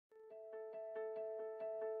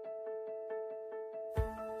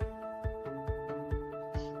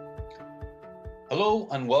Hello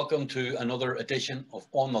and welcome to another edition of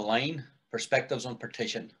On the Line, Perspectives on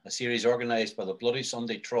Partition, a series organised by the Bloody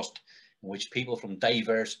Sunday Trust in which people from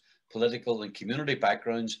diverse political and community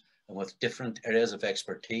backgrounds and with different areas of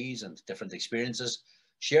expertise and different experiences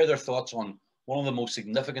share their thoughts on one of the most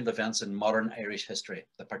significant events in modern Irish history,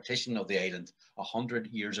 the partition of the island 100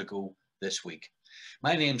 years ago this week.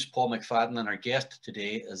 My name's Paul McFadden and our guest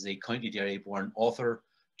today is the County Derry born author,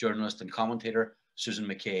 journalist and commentator Susan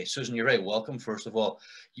McKay. Susan, you're very welcome. First of all,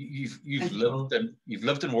 you've lived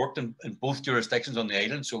and worked in both jurisdictions on the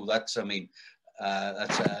island, so that's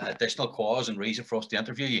that's an additional cause and reason for us to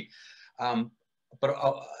interview you. But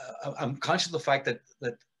I'm conscious of the fact that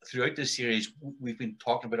throughout this series we've been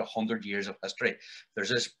talking about 100 years of history. There's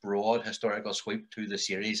this broad historical sweep to the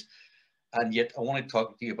series, and yet I want to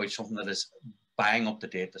talk to you about something that is bang up to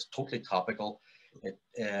date. That's totally topical.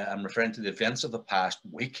 I'm referring to the events of the past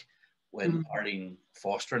week, when Arlene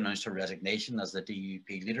Foster announced her resignation as the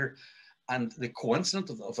DUP leader, and the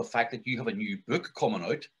coincidence of the fact that you have a new book coming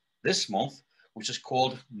out this month, which is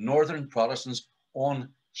called Northern Protestants on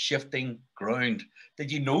Shifting Ground.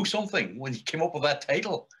 Did you know something when you came up with that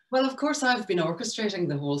title? Well, of course, I've been orchestrating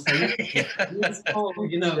the whole thing.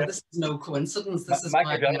 This is no coincidence. This is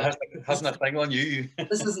hasn't a thing on you.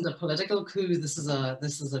 This isn't a political coup. This is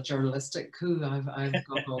a journalistic coup. I've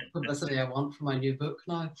got all the publicity I want for my new book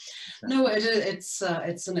now. No, it's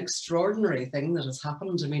an extraordinary thing that has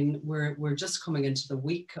happened. I mean, we're just coming into the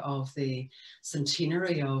week of the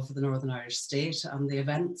centenary of the Northern Irish state, and the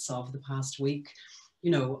events of the past week,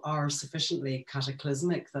 are sufficiently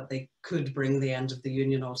cataclysmic that they could bring the end of the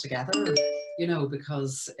Union altogether,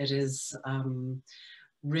 because it is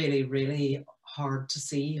really, really hard to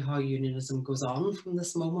see how Unionism goes on from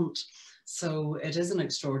this moment. So it is an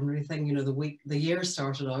extraordinary thing. The year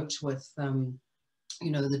started out with, the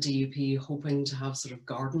DUP hoping to have sort of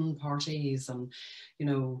garden parties and,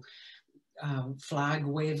 flag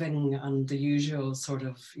waving and the usual sort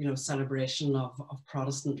of celebration of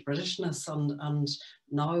Protestant Britishness, and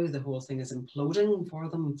now the whole thing is imploding for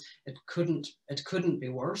them. It couldn't be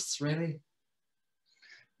worse, really.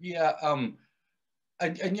 Yeah,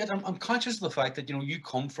 and yet I'm conscious of the fact that you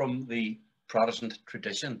come from the Protestant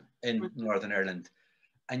tradition in Northern Ireland,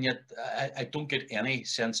 and yet I don't get any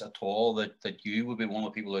sense at all that you would be one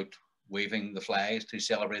of the people out waving the flags to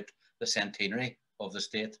celebrate the centenary of the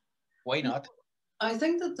state. Why not? I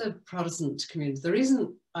think that the Protestant community, the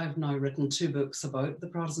reason I've now written 2 books about the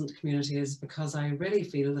Protestant community is because I really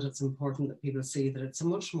feel that it's important that people see that it's a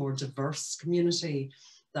much more diverse community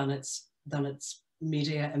than its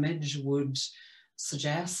media image would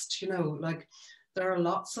suggest. Like there are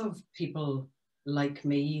lots of people like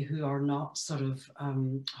me who are not sort of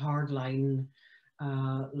hardline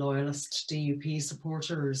loyalist DUP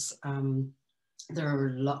supporters. There are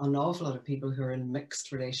an awful lot of people who are in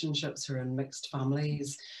mixed relationships, who are in mixed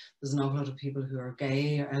families. There's an awful lot of people who are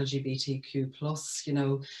gay or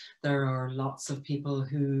LGBTQ+. There are lots of people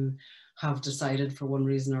who have decided for one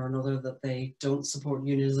reason or another that they don't support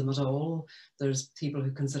unionism at all. There's people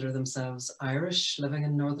who consider themselves Irish living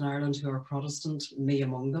in Northern Ireland who are Protestant, me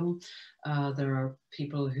among them. There are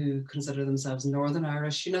people who consider themselves Northern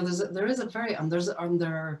Irish. There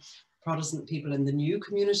are Protestant people in the new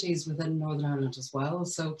communities within Northern Ireland as well.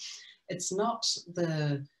 So it's not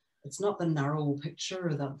the narrow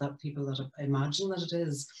picture that people that imagine that it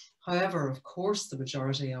is. However, of course, the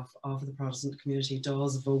majority of the Protestant community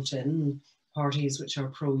does vote in parties which are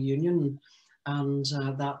pro-union, and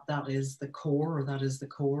that is the core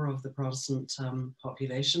of the Protestant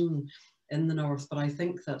population in the north. But I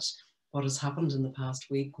think that what has happened in the past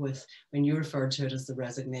week when you referred to it as the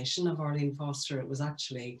resignation of Arlene Foster, it was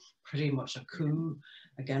actually pretty much a coup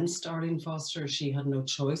against Arlene Foster. She had no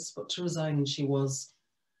choice but to resign. She was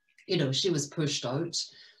pushed out,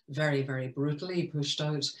 very, very brutally pushed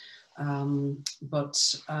out.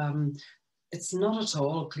 But it's not at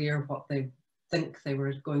all clear what they think they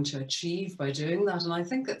were going to achieve by doing that. And I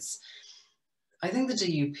think the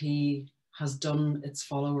DUP has done its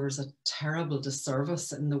followers a terrible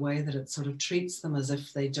disservice in the way that it sort of treats them as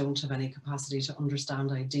if they don't have any capacity to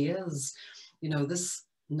understand ideas. This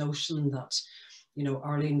notion that,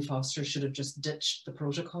 Arlene Foster should have just ditched the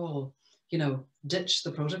protocol.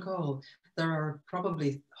 There are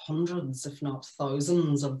probably hundreds, if not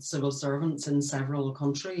thousands, of civil servants in several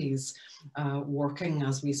countries working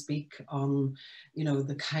as we speak on,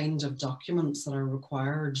 the kind of documents that are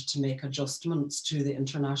required to make adjustments to the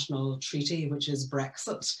international treaty, which is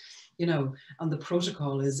Brexit, and the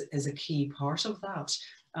protocol is a key part of that.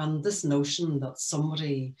 And this notion that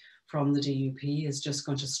somebody from the DUP is just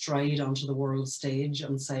going to stride onto the world stage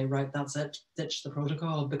and say, right, that's it, ditch the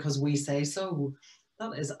protocol because we say so.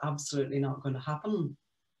 That is absolutely not going to happen.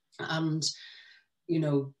 And, you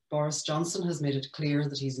know, Boris Johnson has made it clear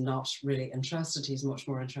that he's not really interested. He's much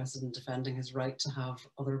more interested in defending his right to have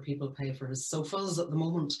other people pay for his sofas at the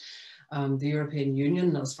moment. The European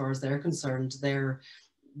Union, as far as they're concerned,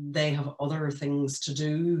 they have other things to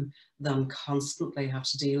do than constantly have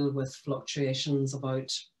to deal with fluctuations about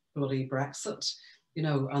bloody Brexit, you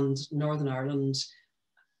know, and Northern Ireland,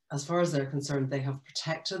 as far as they're concerned, they have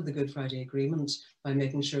protected the Good Friday Agreement by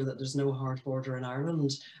making sure that there's no hard border in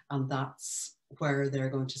Ireland, and that's where they're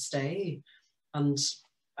going to stay. And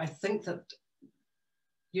I think that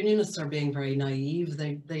Unionists are being very naive.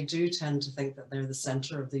 They do tend to think that they're the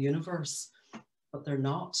centre of the universe, but they're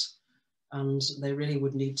not. And they really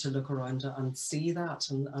would need to look around and see that,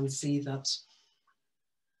 and see that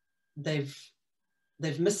they've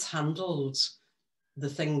mishandled the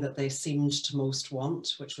thing that they seemed to most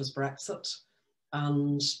want, which was Brexit.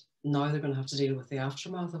 And now they're going to have to deal with the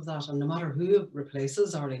aftermath of that. And no matter who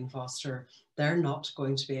replaces Arlene Foster, they're not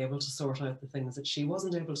going to be able to sort out the things that she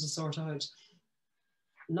wasn't able to sort out.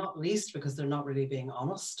 Not least because they're not really being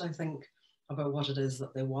honest, I think, about what it is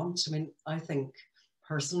that they want. I mean, I think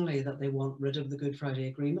personally that they want rid of the Good Friday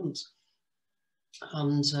Agreement.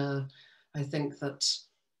 And I think that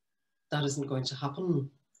that isn't going to happen.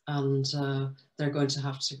 And they're going to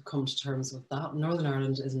have to come to terms with that. Northern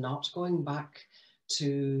Ireland is not going back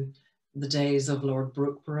to the days of Lord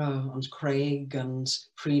Brookborough and Craig and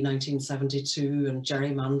pre-1972 and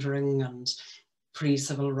gerrymandering and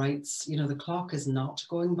pre-civil rights. You know, the clock is not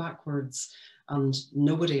going backwards, and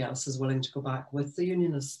nobody else is willing to go back with the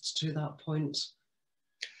Unionists to that point.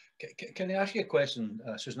 Can I ask you a question,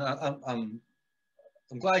 Susan?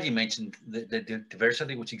 I'm glad you mentioned the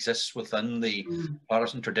diversity which exists within the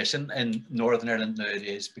Protestant tradition in Northern Ireland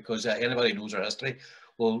nowadays, because anybody who knows our history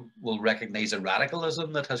will recognise the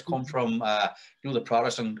radicalism that has come from you know, the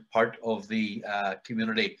Protestant part of the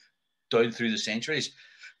community down through the centuries.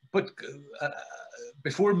 But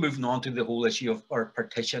before moving on to the whole issue of our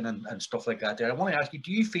partition and stuff like that, I want to ask you: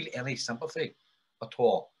 do you feel any sympathy at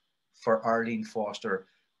all for Arlene Foster,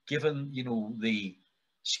 given, you know, the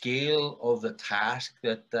scale of the task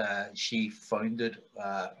that she found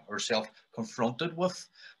herself confronted with,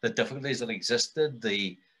 the difficulties that existed,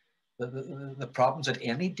 the problems that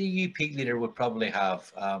any DUP leader would probably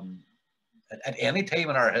have at any time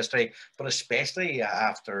in our history, but especially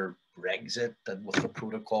after Brexit and with the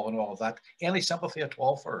protocol and all of that? Any sympathy at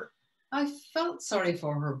all for her? I felt sorry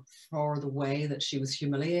for her for the way that she was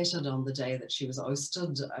humiliated on the day that she was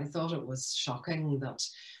ousted. I thought it was shocking that,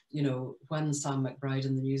 you know, when Sam McBride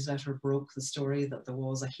in the newsletter broke the story that there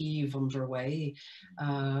was a heave underway,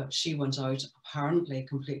 she went out apparently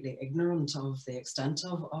completely ignorant of the extent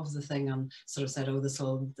of the thing, and sort of said, oh, this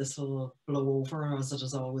will blow over as it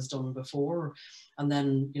has always done before. And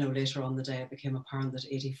then, you know, later on the day, it became apparent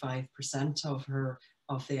that 85%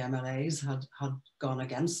 of the MLAs had gone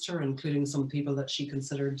against her, including some people that she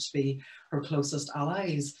considered to be her closest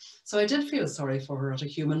allies. So I did feel sorry for her at a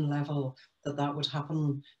human level, that would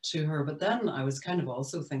happen to her. But then I was kind of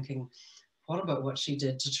also thinking, what about what she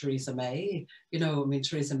did to Theresa May? You know, I mean,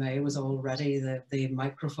 Theresa May was all ready, the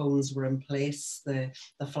microphones were in place, the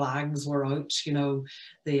flags were out, you know,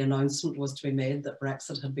 the announcement was to be made that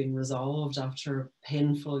Brexit had been resolved after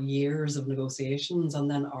painful years of negotiations, and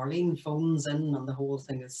then Arlene phones in and the whole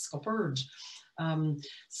thing is scuppered.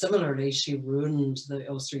 Similarly, she ruined the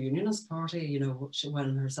Ulster Unionist Party, you know,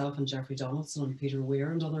 when herself and Jeffrey Donaldson and Peter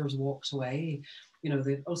Weir and others walked away. You know,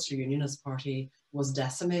 the Ulster Unionist Party was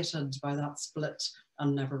decimated by that split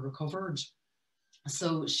and never recovered.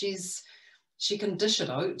 So she can dish it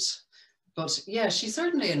out. But yeah, she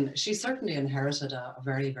certainly inherited a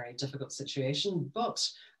very, very difficult situation. But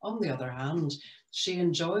on the other hand, she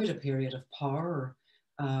enjoyed a period of power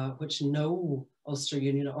which no Ulster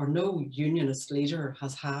Union or no Unionist leader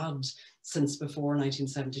has had since before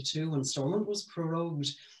 1972 when Stormont was prorogued.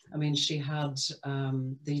 I mean, she had,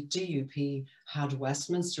 the DUP had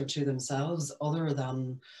Westminster to themselves, other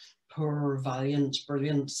than poor, valiant,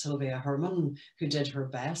 brilliant Sylvia Herman, who did her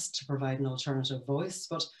best to provide an alternative voice.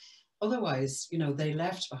 But otherwise, you know, they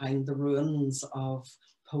left behind the ruins of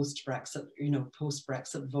post-Brexit, you know,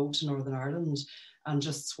 post-Brexit vote in Northern Ireland, and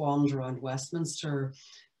just swanned around Westminster,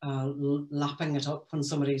 lapping it up when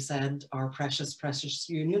somebody said, our precious, precious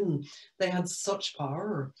union. They had such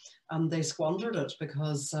power and they squandered it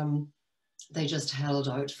because they just held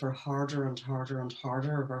out for harder and harder and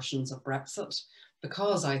harder versions of Brexit,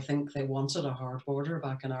 because I think they wanted a hard border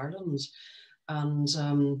back in Ireland.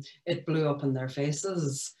 And it blew up in their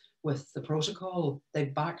faces with the protocol. They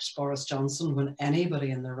backed Boris Johnson when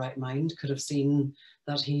anybody in their right mind could have seen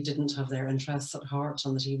that he didn't have their interests at heart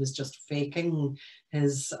and that he was just faking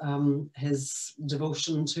his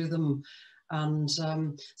devotion to them. And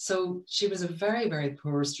so she was a very, very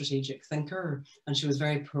poor strategic thinker, and she was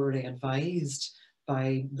very poorly advised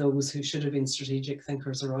by those who should have been strategic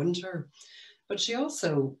thinkers around her. But she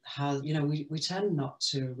also has, you know, we tend not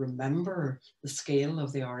to remember the scale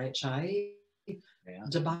of the RHI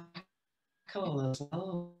debacle as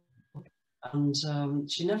well. And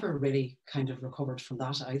she never really kind of recovered from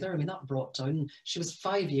that either. I mean, that brought down, she was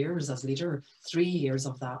 5 years as leader. 3 years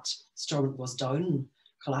of that, Stormont was down,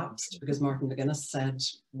 collapsed, because Martin McGuinness said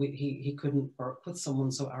he couldn't work with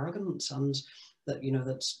someone so arrogant, and that, you know,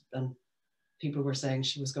 that, and people were saying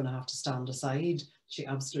she was going to have to stand aside. She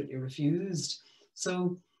absolutely refused.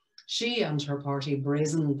 So she and her party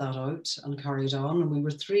brazened that out and carried on. And we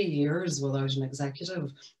were 3 years without an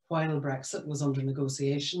executive while Brexit was under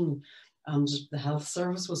negotiation and the health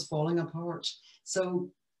service was falling apart. So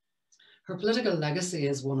her political legacy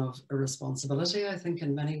is one of irresponsibility, I think,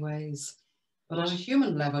 in many ways. But at a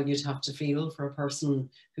human level, you'd have to feel for a person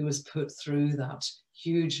who was put through that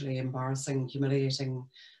hugely embarrassing, humiliating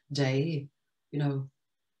day. You know,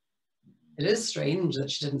 it is strange that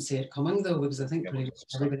she didn't see it coming, though, because I think pretty much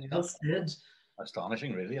everybody else did.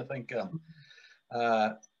 Astonishing, really. I think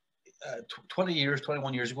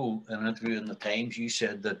 21 years ago, in an interview in the Times, you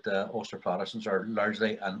said that Ulster Protestants are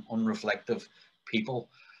largely an unreflective people.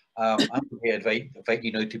 I'm going to invite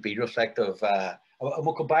you now to be reflective. And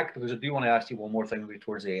we'll come back, because I do want to ask you one more thing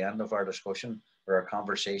towards the end of our discussion or our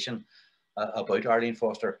conversation about Arlene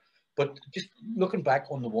Foster. But just looking back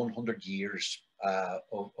on the 100 years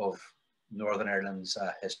of Northern Ireland's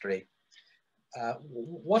history,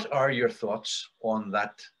 what are your thoughts on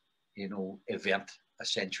that, you know, event a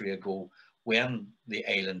century ago, when the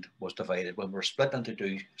island was divided, when we're split into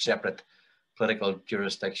two separate political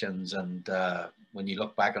jurisdictions, and when you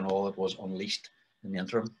look back on all that was unleashed in the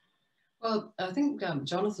interim? Well, I think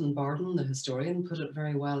Jonathan Barden, the historian, put it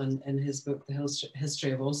very well in his book, The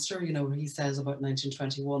History of Ulster, you know, where he says about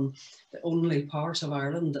 1921, the only part of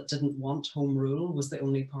Ireland that didn't want home rule was the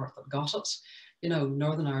only part that got it. You know,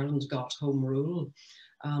 Northern Ireland got home rule,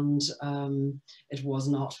 and it was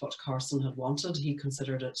not what Carson had wanted. He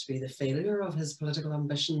considered it to be the failure of his political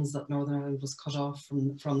ambitions that Northern Ireland was cut off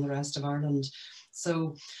from the rest of Ireland.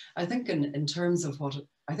 So I think in terms of what,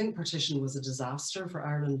 I think partition was a disaster for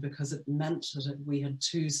Ireland, because it meant that we had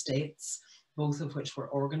two states, both of which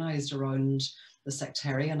were organised around the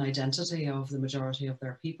sectarian identity of the majority of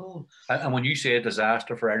their people. And when you say a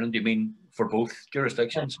disaster for Ireland, do you mean for both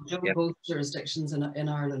jurisdictions? Yeah, both jurisdictions in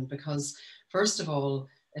Ireland, because first of all,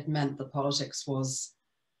 it meant that politics was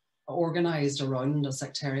organised around a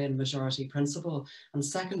sectarian majority principle, and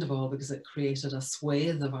second of all, because it created a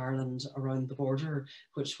swathe of Ireland around the border,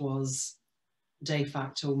 which was de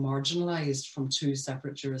facto marginalised from two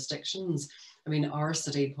separate jurisdictions. I mean, our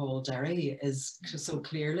city, Paul, Derry, is so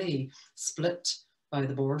clearly split by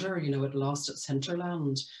the border. You know, it lost its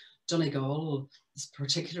hinterland. Donegal,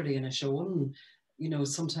 particularly in Ashoan, you know,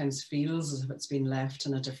 sometimes feels as if it's been left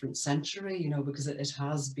in a different century, you know, because it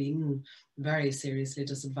has been very seriously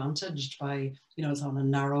disadvantaged by, you know, it's on a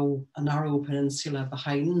narrow peninsula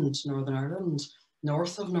behind Northern Ireland,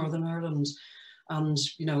 north of Northern Ireland. And,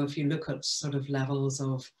 you know, if you look at sort of levels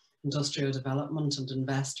of industrial development and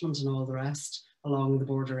investment and all the rest along the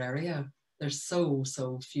border area, there's so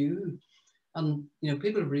few. And, you know,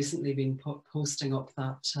 people have recently been posting up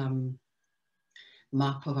that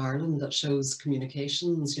map of Ireland that shows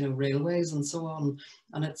communications, you know, railways and so on.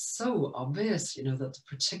 And it's so obvious, you know, that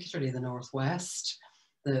particularly the Northwest,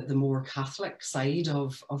 the more Catholic side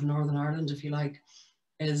of Northern Ireland, if you like,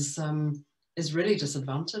 is really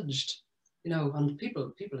disadvantaged. You know, and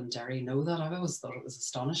people in Derry know that. I've always thought it was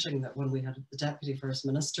astonishing that when we had the Deputy First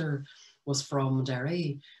Minister was from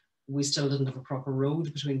Derry, we still didn't have a proper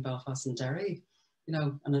road between Belfast and Derry, you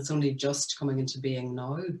know, and it's only just coming into being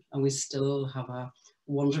now, and we still have a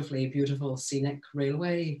wonderfully beautiful scenic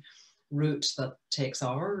railway route that takes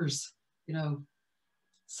hours, you know.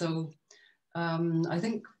 So I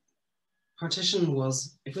think partition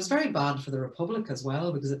was very bad for the Republic as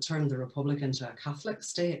well, because it turned the Republic into a Catholic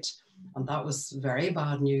state. And that was very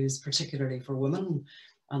bad news, particularly for women.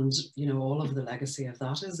 And, you know, all of the legacy of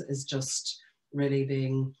that is just really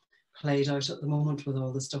being played out at the moment with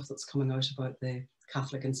all the stuff that's coming out about the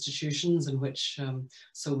Catholic institutions in which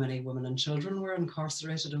so many women and children were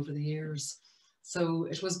incarcerated over the years. So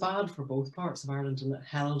it was bad for both parts of Ireland, and it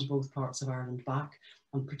held both parts of Ireland back,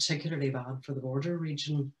 and particularly bad for the border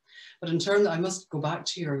region. But in turn, I must go back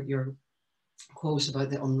to your quote about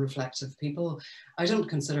the unreflective people. I don't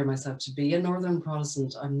consider myself to be a Northern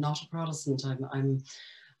Protestant. I'm not a Protestant. I'm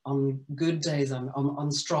on good days,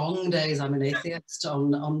 on strong days, I'm an atheist.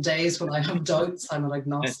 On days when I have doubts, I'm an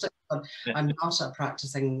agnostic. But I'm not a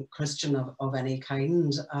practicing Christian of any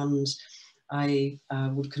kind. And I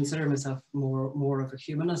would consider myself more of a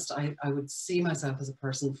humanist. I would see myself as a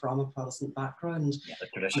person from a Protestant background. Yeah, the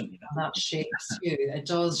tradition. That shapes you. It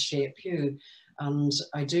does shape you. And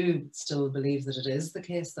I do still believe that it is the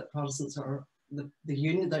case that Protestants are,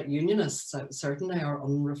 that Unionists certainly are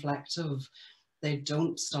unreflective. They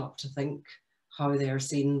don't stop to think how they are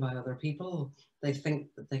seen by other people. They think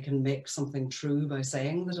that they can make something true by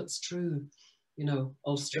saying that it's true. You know,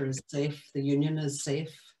 Ulster is safe, the Union is safe.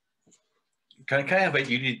 Can I invite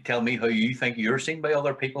you to tell me how you think you're seen by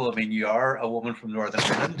other people? I mean, you are a woman from Northern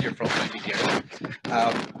Ireland, you're from County Derry.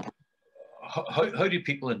 How do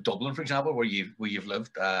people in Dublin, for example, where you've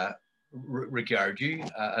lived, regard you?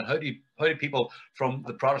 And how do people from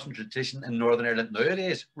the Protestant tradition in Northern Ireland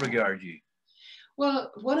nowadays regard you?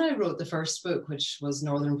 Well, when I wrote the first book, which was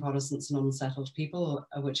Northern Protestants and Unsettled People,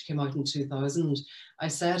 which came out in 2000, I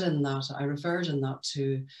said in that, I referred in that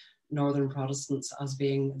to Northern Protestants as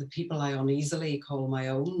being the people I uneasily call my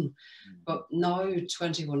own. But now,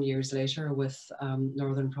 21 years later, with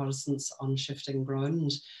Northern Protestants on shifting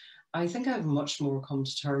ground, I think I've much more come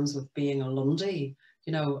to terms with being a Lundy.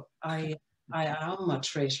 You know, I am a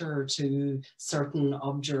traitor to certain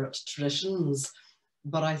obdurate traditions,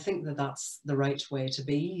 but I think that that's the right way to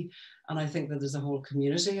be. And I think that there's a whole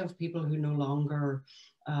community of people who no longer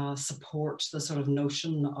support the sort of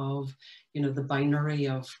notion of, you know, the binary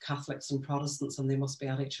of Catholics and Protestants, and they must be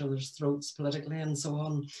at each other's throats politically and so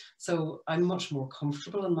on. So I'm much more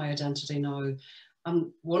comfortable in my identity now.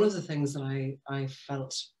 And one of the things that I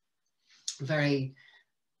felt it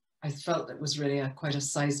was really quite a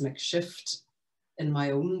seismic shift in my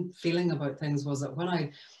own feeling about things was that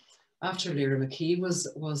when after Lyra McKay was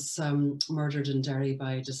murdered in Derry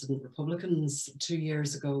by dissident Republicans 2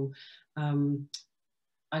 years ago,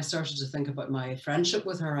 I started to think about my friendship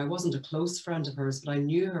with her. I wasn't a close friend of hers, but I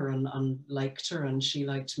knew her and liked her, and she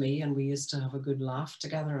liked me, and we used to have a good laugh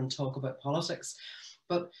together and talk about politics.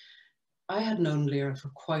 But I had known Lyra for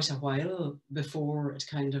quite a while before it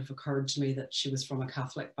kind of occurred to me that she was from a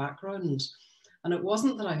Catholic background. And it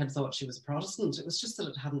wasn't that I had thought she was a Protestant, it was just that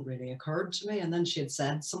it hadn't really occurred to me. And then she had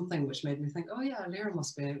said something which made me think, oh yeah, Lyra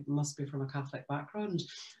must be from a Catholic background.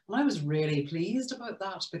 And I was really pleased about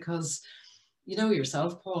that because, you know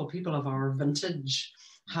yourself, Paul, people of our vintage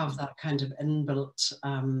have that kind of inbuilt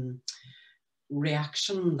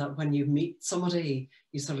reaction that when you meet somebody,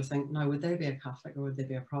 you sort of think, now, would they be a Catholic or would they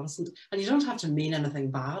be a Protestant? And you don't have to mean anything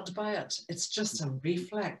bad by it. It's just a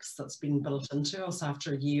reflex that's been built into us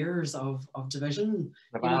after years of division.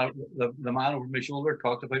 The man over my shoulder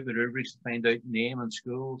talked about the rubrics to find out name and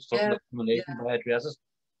school, something discrimination by addresses,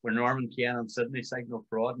 where Norman Ken and Sydney signal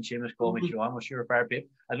fraud and Seamus called me Sean was sure a fair bit.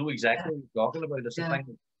 I know exactly what you're talking about.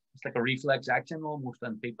 It's like a reflex action almost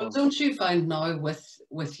on people. But don't you find now with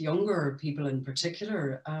younger people in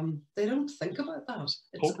particular, they don't think about that.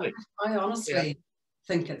 Totally. I honestly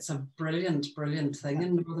think it's a brilliant thing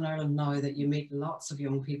in Northern Ireland now that you meet lots of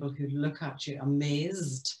young people who look at you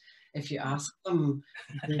amazed if you ask them,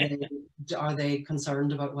 are they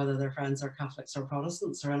concerned about whether their friends are Catholics or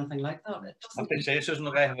Protestants or anything like that? I have to say, Susan,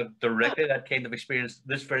 I have directly that kind of experience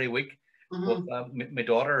this very week. With my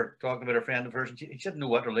daughter talking about a friend of hers, and she didn't know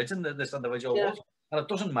what religion this individual was, and it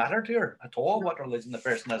doesn't matter to her at all what religion the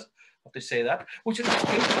person is. If they say that, which it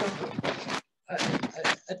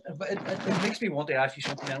makes me want to ask you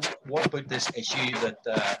something else. What about this issue that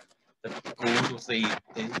goes with the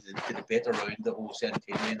debate around the whole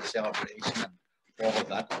Centenary and the celebration and all of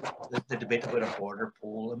that? The debate about a border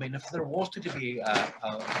poll. I mean, if there was to be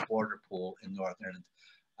a border poll in Northern Ireland,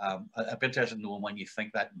 I'd be interested in knowing when you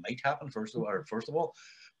think that might happen, first of all,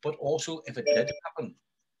 but also if it did happen,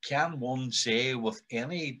 can one say with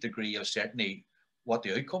any degree of certainty what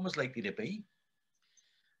the outcome is likely to be?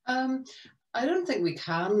 I don't think we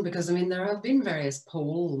can, because I mean there have been various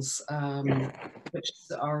polls which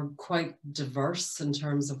are quite diverse in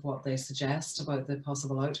terms of what they suggest about the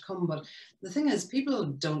possible outcome. But the thing is, people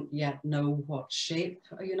don't yet know what shape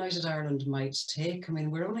a United Ireland might take. I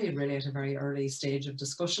mean, we're only really at a very early stage of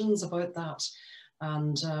discussions about that.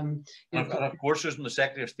 And, of course, Susan, the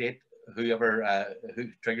Secretary of State, whoever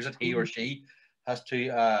who triggers it, he or she, has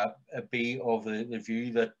to be of the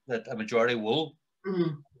view that a majority will.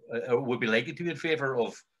 Would be likely to be in favour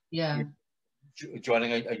of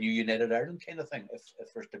joining a new United Ireland kind of thing, if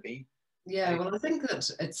there's to be. Yeah, well, I think that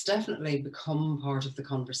it's definitely become part of the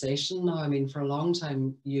conversation now. I mean, for a long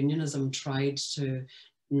time, unionism tried to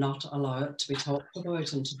not allow it to be talked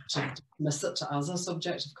about and to dismiss it as a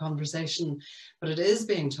subject of conversation, but it is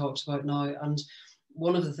being talked about now. And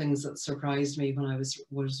one of the things that surprised me when I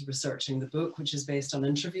was researching the book, which is based on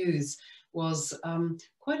interviews, was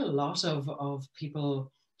quite a lot of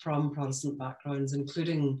people from Protestant backgrounds,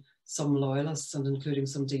 including some loyalists and including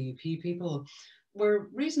some DUP people, were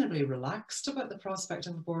reasonably relaxed about the prospect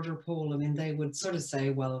of a border poll. I mean, they would sort of say,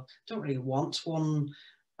 well, don't really want one.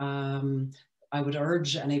 I would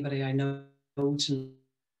urge anybody I know to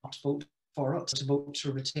not vote for it, to vote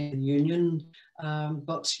to retain the union.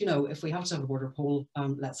 But, you know, if we have to have a border poll,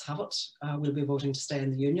 let's have it. We'll be voting to stay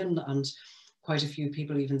in the union. And quite a few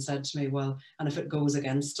people even said to me, well, and if it goes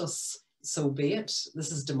against us, so be it.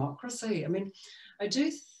 This is democracy. I mean, I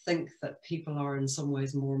do think that people are in some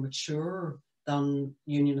ways more mature than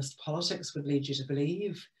unionist politics would lead you to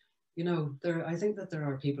believe. You know, I think that there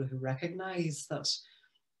are people who recognise that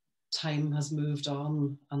time has moved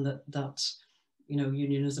on and that you know,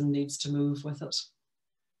 unionism needs to move with it.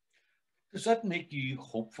 Does that make you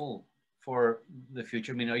hopeful for the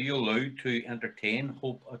future? I mean, are you allowed to entertain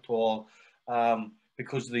hope at all?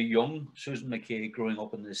 Because the young Susan McKay growing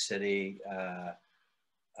up in this city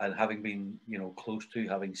and having been, you know, close to,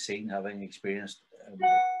 having seen, having experienced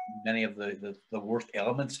many of the worst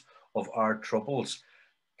elements of our troubles,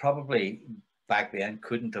 probably back then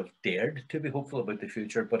couldn't have dared to be hopeful about the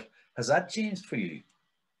future. But has that changed for you?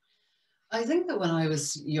 I think that when I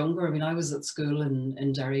was younger, I mean, I was at school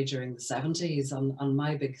in Derry during the 70s, and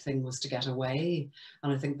my big thing was to get away.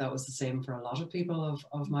 And I think that was the same for a lot of people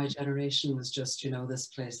of my generation, was just, you know, this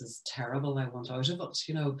place is terrible, I want out of it,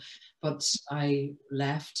 you know. But I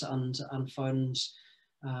left and found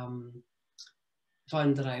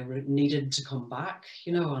that I needed to come back,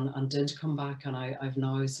 you know, and did come back. And I've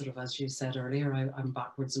now sort of, as you said earlier, I'm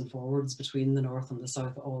backwards and forwards between the North and the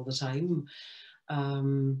South all the time.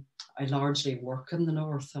 I largely work in the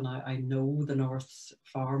North, and I know the North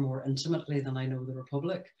far more intimately than I know the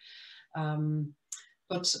Republic.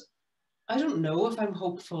 But I don't know if I'm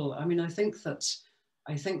hopeful. I mean, I think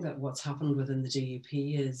that what's happened within the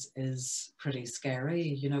DUP is pretty scary.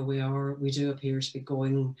 You know, we do appear to be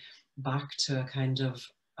going back to a kind of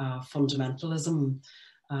fundamentalism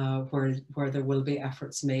where there will be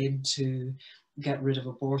efforts made to get rid of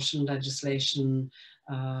abortion legislation,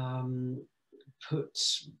 put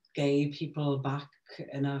gay people back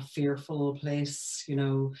in a fearful place, you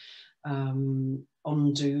know,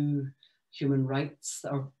 undo human rights,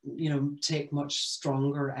 or, you know, take much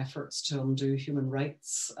stronger efforts to undo human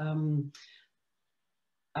rights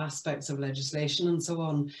aspects of legislation and so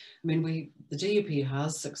on. I mean, the DUP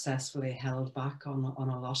has successfully held back on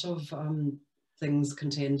a lot of things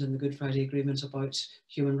contained in the Good Friday Agreement about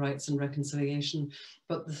human rights and reconciliation.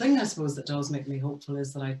 But the thing, I suppose, that does make me hopeful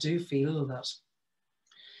is that I do feel that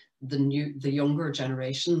the younger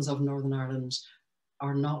generations of Northern Ireland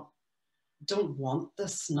don't want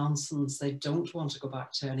this nonsense. They don't want to go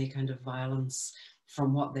back to any kind of violence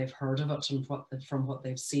from what they've heard of it and from what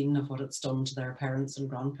they've seen of what it's done to their parents and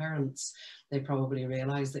grandparents. They probably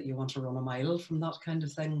realise that you want to run a mile from that kind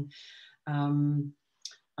of thing. And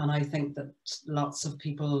I think that lots of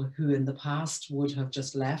people who in the past would have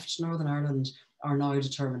just left Northern Ireland are now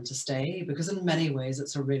determined to stay, because in many ways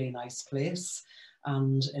it's a really nice place,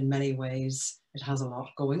 and in many ways it has a lot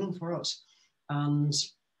going for it. And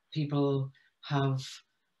people have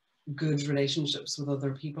good relationships with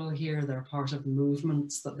other people here. They're part of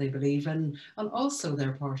movements that they believe in, and also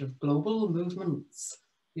they're part of global movements.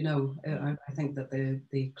 You know, I think that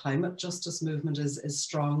the climate justice movement is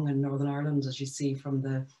strong in Northern Ireland, as you see from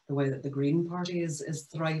the way that the Green Party is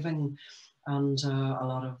thriving, and a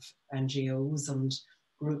lot of NGOs and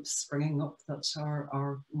groups springing up that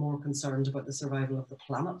are more concerned about the survival of the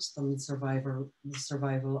planet than the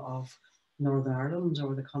survival of Northern Ireland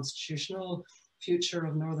or the constitutional future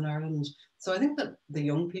of Northern Ireland. So I think that the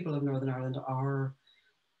young people of Northern Ireland are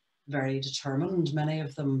very determined, many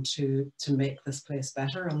of them, to make this place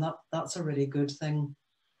better, and that's a really good thing.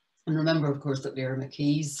 And remember, of course, that Lyra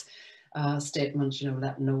McKee's statement, you know,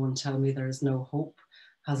 let no one tell me there is no hope,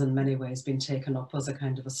 has in many ways been taken up as a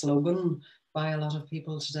kind of a slogan by a lot of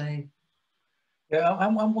people today. Yeah,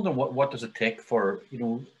 I'm wondering what does it take for, you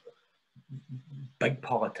know, big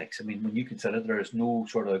politics? I mean, when you consider there is no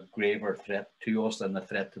sort of graver threat to us than the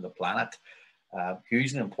threat to the planet,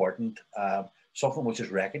 hugely important, something which is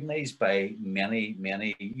recognised by many,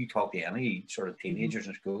 you talk to any sort of teenagers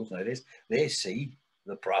in schools nowadays, they see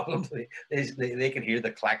the problem, they can hear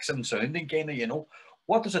the klaxon sounding, kind of, you know.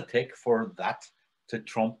 What does it take for that to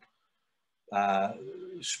trump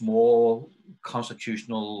small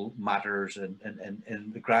constitutional matters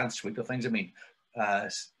in the grand sweep of things. I mean,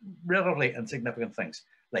 relatively insignificant things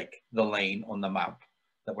like the line on the map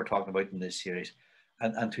that we're talking about in this series,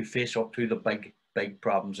 and to face up to the big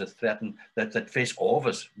problems that threaten, that face all of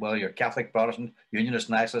us, whether you're Catholic, Protestant, Unionist,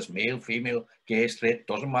 Nationalist, male, female, gay, straight,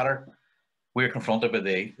 doesn't matter. We're confronted with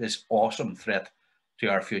this awesome threat to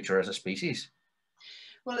our future as a species.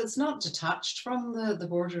 Well, it's not detached from the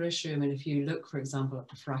border issue. I mean, if you look, for example, at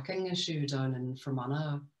the fracking issue down in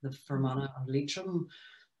Fermanagh, the Fermanagh and Leitrim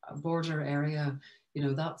border area, you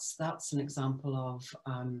know, that's an example of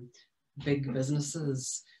big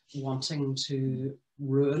businesses wanting to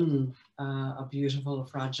ruin a beautiful,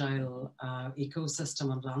 fragile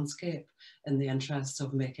ecosystem and landscape in the interests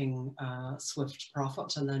of making swift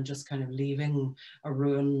profit, and then just kind of leaving a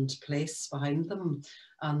ruined place behind them.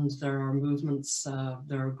 And there are movements,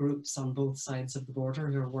 there are groups on both sides of the border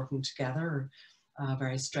who are working together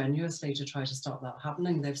very strenuously to try to stop that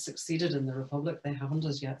happening. They've succeeded in the Republic, they haven't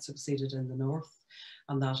as yet succeeded in the North.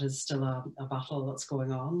 And that is still a battle that's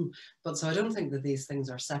going on. But so I don't think that these things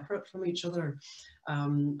are separate from each other.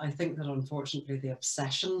 I think that unfortunately the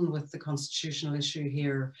obsession with the constitutional issue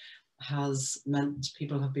here has meant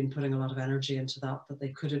people have been putting a lot of energy into that they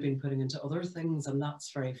could have been putting into other things, and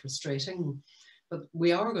that's very frustrating. But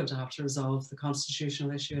we are going to have to resolve the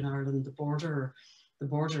constitutional issue in Ireland. The border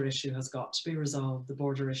issue has got to be resolved. The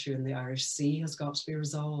border issue in the Irish Sea has got to be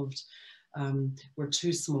resolved. We're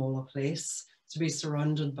too small a place to be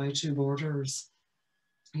surrounded by two borders.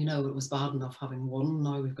 You know, it was bad enough having one,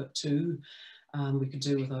 now we've got two. We could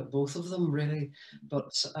do without both of them, really.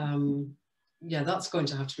 But yeah, that's going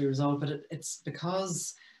to have to be resolved. But it's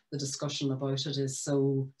because the discussion about it is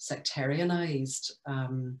so sectarianized.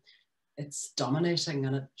 It's dominating,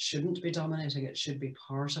 and it shouldn't be dominating. It should be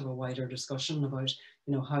part of a wider discussion about,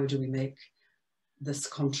 you know, how do we make this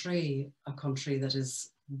country a country that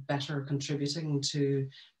is better contributing to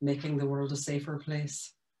making the world a safer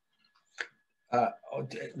place.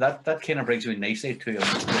 That kind of brings me nicely to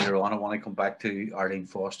later on. I want to come back to Arlene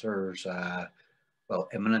Foster's well,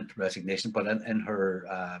 imminent resignation, but in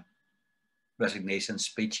her resignation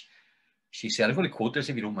speech, she said, I'm going to quote this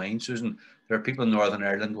if you don't mind, Susan, there are people in Northern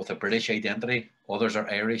Ireland with a British identity, others are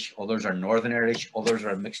Irish, others are Northern Irish, others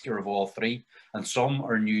are a mixture of all three, and some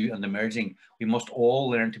are new and emerging. We must all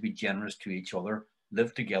learn to be generous to each other,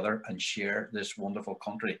 live together and share this wonderful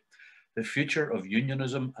country. The future of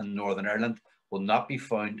Unionism in Northern Ireland will not be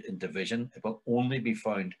found in division. It will only be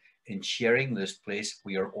found in sharing this place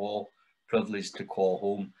we are all privileged to call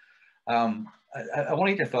home. I want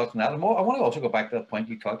to get your thoughts on that. I want to also go back to the point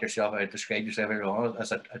you talked yourself, I described yourself earlier on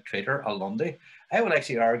as a traitor, a Lundy. I would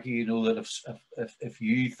actually argue, you know, that if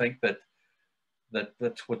you think that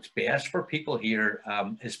what's best for people here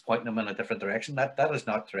is pointing them in a different direction, that is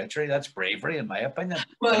not treachery, that's bravery, in my opinion.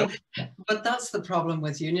 Well, but that's the problem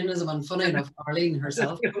with unionism, and funny enough, Arlene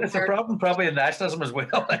herself... It's a problem probably in nationalism as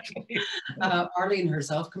well, actually. Arlene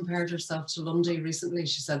herself compared herself to Lundy recently.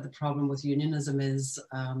 She said the problem with unionism is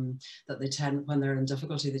that they tend, when they're in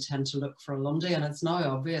difficulty, they tend to look for a Lundy, and it's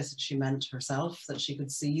now obvious that she meant herself, that she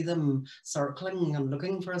could see them circling and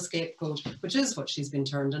looking for a scapegoat, which is what she's been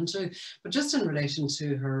turned into. But just in relation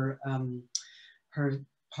to her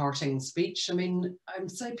parting speech, I mean, I'd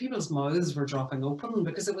say people's mouths were dropping open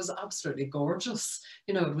because it was absolutely gorgeous.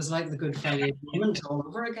 You know, it was like the Good Friday moment all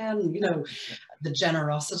over again. You know, the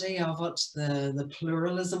generosity of it, the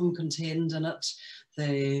pluralism contained in it,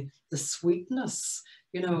 the sweetness,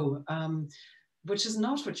 you know, which is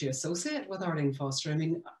not what you associate with Arlene Foster. I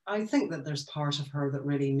mean, I think that there's part of her that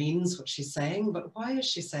really means what she's saying, but why is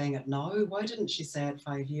she saying it now? Why didn't she say it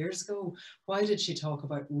 5 years ago? Why did she talk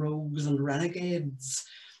about rogues and renegades?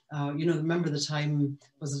 You know, remember the time,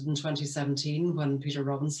 was it in 2017, when Peter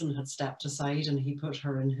Robinson had stepped aside and he put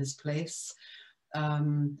her in his place?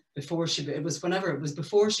 Before she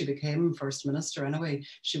became First Minister anyway,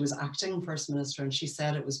 she was acting First Minister, and she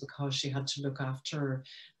said it was because she had to look after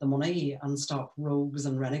the money and stop rogues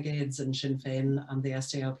and renegades in Sinn Féin and the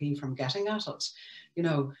SDLP from getting at it, you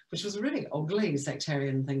know, which was a really ugly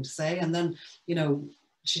sectarian thing to say. And then, you know,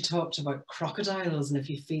 she talked about crocodiles, and if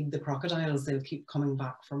you feed the crocodiles, they'll keep coming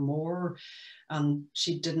back for more. And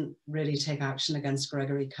she didn't really take action against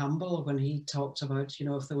Gregory Campbell when he talked about, you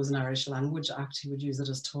know, if there was an Irish Language Act, he would use it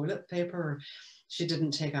as toilet paper. She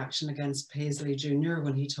didn't take action against Paisley Jr.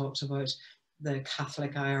 when he talked about the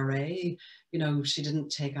Catholic IRA. You know, she didn't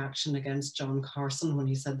take action against John Carson when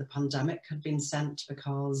he said the pandemic had been sent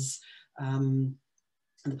because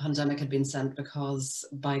the pandemic had been sent because,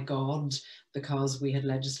 by God, because we had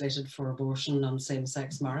legislated for abortion and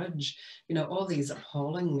same-sex marriage. You know, all these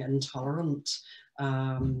appalling, intolerant,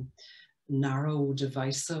 narrow,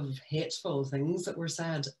 divisive, hateful things that were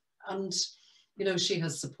said. And, you know, she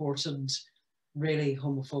has supported really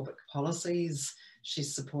homophobic policies.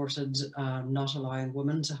 She's supported not allowing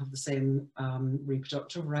women to have the same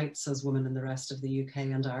reproductive rights as women in the rest of the UK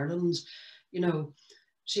and Ireland. You know,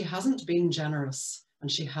 she hasn't been generous,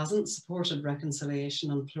 and she hasn't supported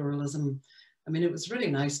reconciliation and pluralism. I mean, it was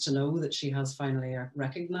really nice to know that she has finally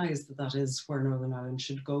recognised that that is where Northern Ireland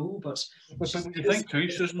should go, but you think too,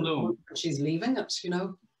 Susan, though, she's leaving it, you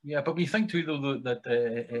know. Yeah, but we think too, though, that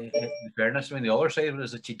in fairness, I mean, the other side of it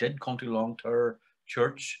is that she did come to along to her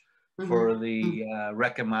church for the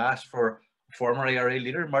Wreck Mass for former IRA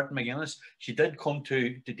leader Martin McGuinness. She did come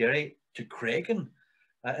to Derry, to Craigan,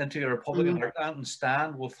 into a Republican heartland, and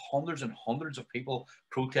stand with hundreds and hundreds of people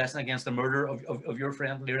protesting against the murder of your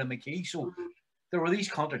friend Lyra McKay. So there were these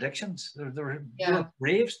contradictions. There were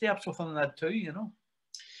brave steps within that too, you know.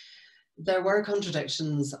 There were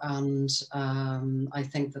contradictions, and I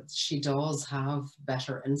think that she does have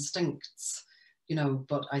better instincts, you know,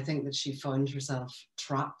 but I think that she found herself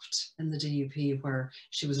trapped in the DUP, where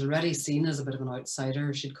she was already seen as a bit of an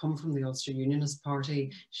outsider. She'd come from the Ulster Unionist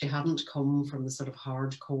Party. She hadn't come from the sort of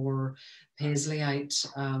hardcore Paisleyite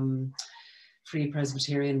Free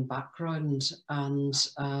Presbyterian background, and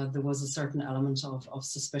there was a certain element of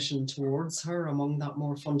suspicion towards her among that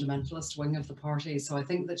more fundamentalist wing of the party. So I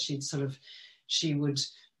think that she would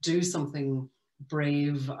do something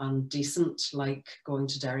brave and decent, like going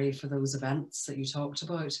to Derry for those events that you talked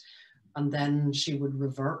about, and then she would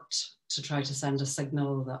revert to try to send a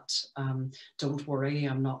signal that don't worry,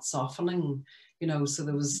 I'm not softening, you know. So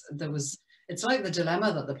there was it's like the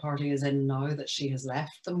dilemma that the party is in now, that she has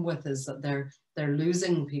left them with, is that they're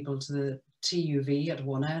losing people to the TUV at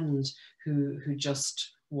one end who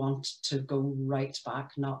just want to go right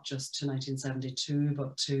back, not just to 1972,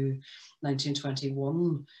 but to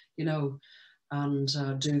 1921, you know, and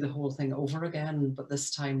do the whole thing over again, but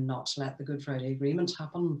this time not let the Good Friday Agreement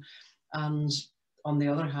happen. And on the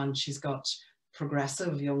other hand, she's got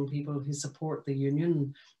progressive young people who support the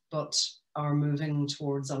union, but are moving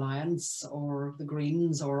towards Alliance or the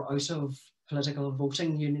Greens, or out of political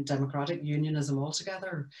voting, democratic unionism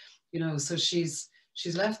altogether. You know, so she's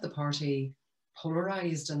left the party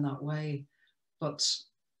polarized in that way, but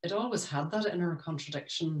it always had that inner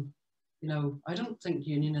contradiction. You know, I don't think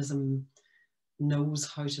unionism knows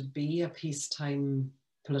how to be a peacetime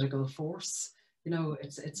political force. You know,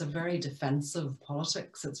 it's a very defensive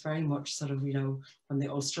politics. It's very much sort of, you know, when the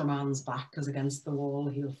Ulsterman's back is against the wall,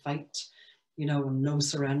 he'll fight, you know, and no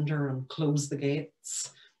surrender and close the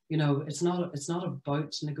gates. You know, it's not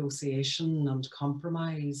about negotiation and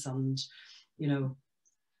compromise and, you know,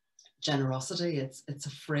 generosity. It's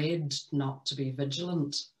afraid not to be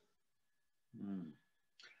vigilant.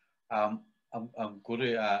 I'm going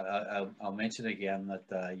to I'll mention again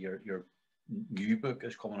that your new book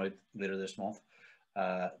is coming out later this month,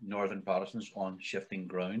 Northern Protestants on Shifting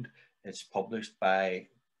Ground. It's published by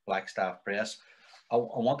Blackstaff Press. I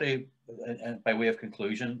want to, by way of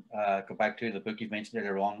conclusion, go back to the book you've mentioned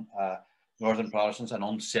earlier on, Northern Protestants and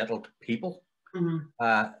Unsettled People,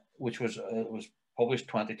 which was published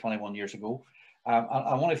 21 years ago.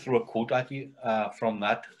 I want to throw a quote at you from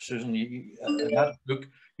that, Susan. In that book,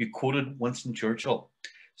 you quoted Winston Churchill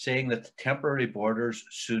saying that temporary borders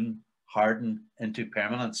soon harden into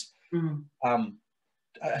permanence.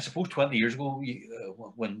 I suppose 20 years ago,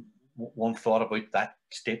 when one thought about that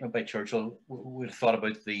statement by Churchill, we thought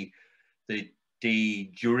about the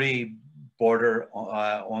de jure border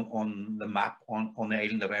on the map on the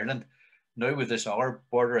island of Ireland. Now with this other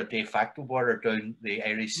border, a de facto border down the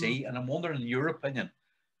Irish Sea, and I'm wondering, in your opinion,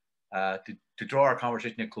 to draw our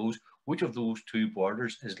conversation to a close, which of those two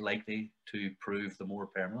borders is likely to prove the more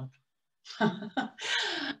permanent?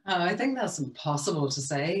 I think that's impossible to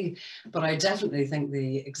say, but I definitely think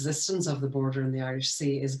the existence of the border in the Irish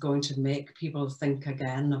Sea is going to make people think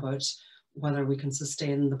again about whether we can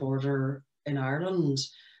sustain the border in Ireland,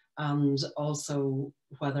 and also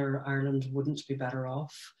whether Ireland wouldn't be better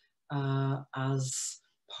off as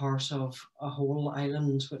part of a whole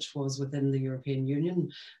island which was within the European Union.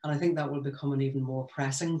 And I think that will become an even more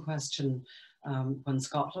pressing question when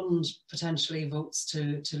Scotland potentially votes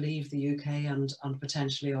to leave the UK and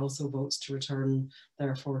potentially also votes to return,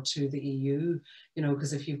 therefore, to the EU. You know,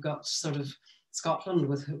 because if you've got sort of Scotland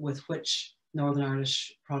with which Northern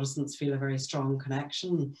Irish Protestants feel a very strong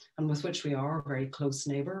connection, and with which we are very close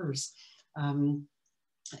neighbours,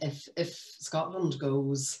 if Scotland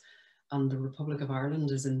goes and the Republic of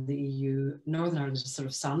Ireland is in the EU. Northern Ireland is sort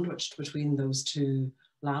of sandwiched between those two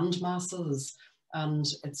land masses, and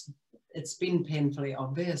it's been painfully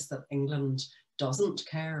obvious that England doesn't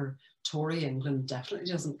care. Tory England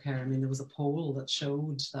definitely doesn't care. I mean, there was a poll that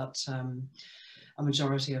showed that a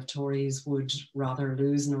majority of Tories would rather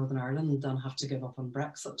lose Northern Ireland than have to give up on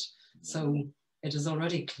Brexit. So it is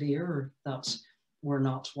already clear that we're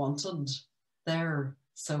not wanted there.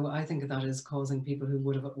 So I think that is causing people who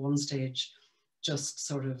would have at one stage just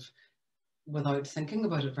sort of, without thinking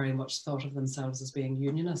about it very much, thought of themselves as being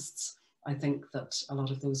unionists. I think that a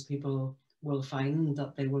lot of those people will find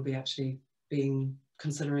that they will be actually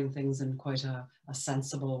considering things in quite a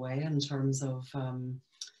sensible way in terms of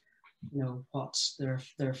you know, what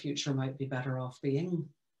their future might be better off being.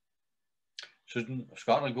 Susan, if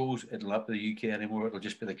Scotland goes, it'll not be the UK anymore, it'll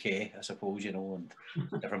just be the K, I suppose, you know,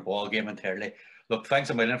 and different ball game entirely. Look, thanks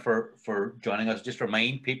a million for joining us. Just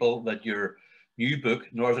remind people that your new book,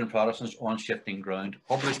 Northern Protestants on Shifting Ground,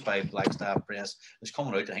 published by Flagstaff Press, is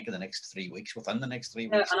coming out, I think, in the next 3 weeks, within the next 3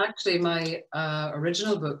 weeks. Yeah, and actually my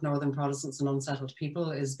original book, Northern Protestants and Unsettled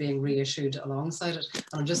People, is being reissued alongside it.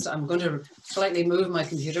 And I'm going to slightly move my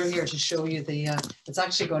computer here to show you it's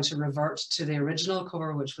actually going to revert to the original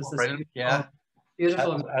cover, which was this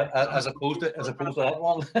beautiful. As opposed to that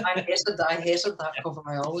one. I hated that cover.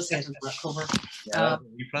 I always hated that cover.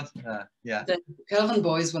 Yeah, The Kelvin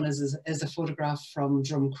Boys one is a photograph from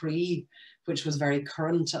Drumcree, which was very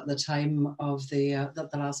current at the time of that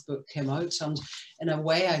the last book came out. And in a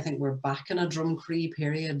way, I think we're back in a Drumcree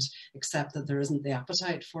period, except that there isn't the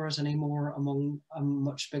appetite for it anymore among a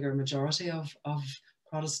much bigger majority of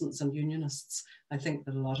Protestants and Unionists. I think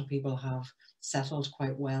that a lot of people have settled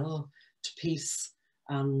quite well to peace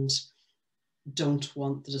and don't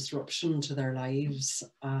want the disruption to their lives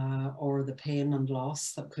or the pain and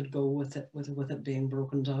loss that could go with it being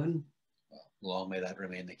broken down. Long may that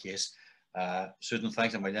remain the case. Susan,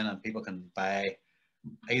 thanks a million, and people can buy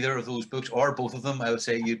either of those books or both of them. I would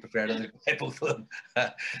say you'd prefer to buy both of them.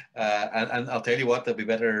 And I'll tell you what, they'll be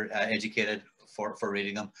better educated for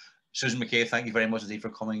reading them. Susan McKay, thank you very much indeed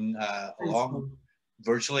for coming along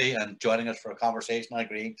virtually and joining us for a conversation,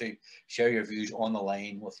 agreeing to share your views on the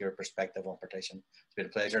line with your perspective on partition. It's been a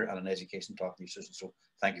pleasure and an education talking to you, Susan. So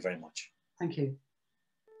thank you very much. Thank you.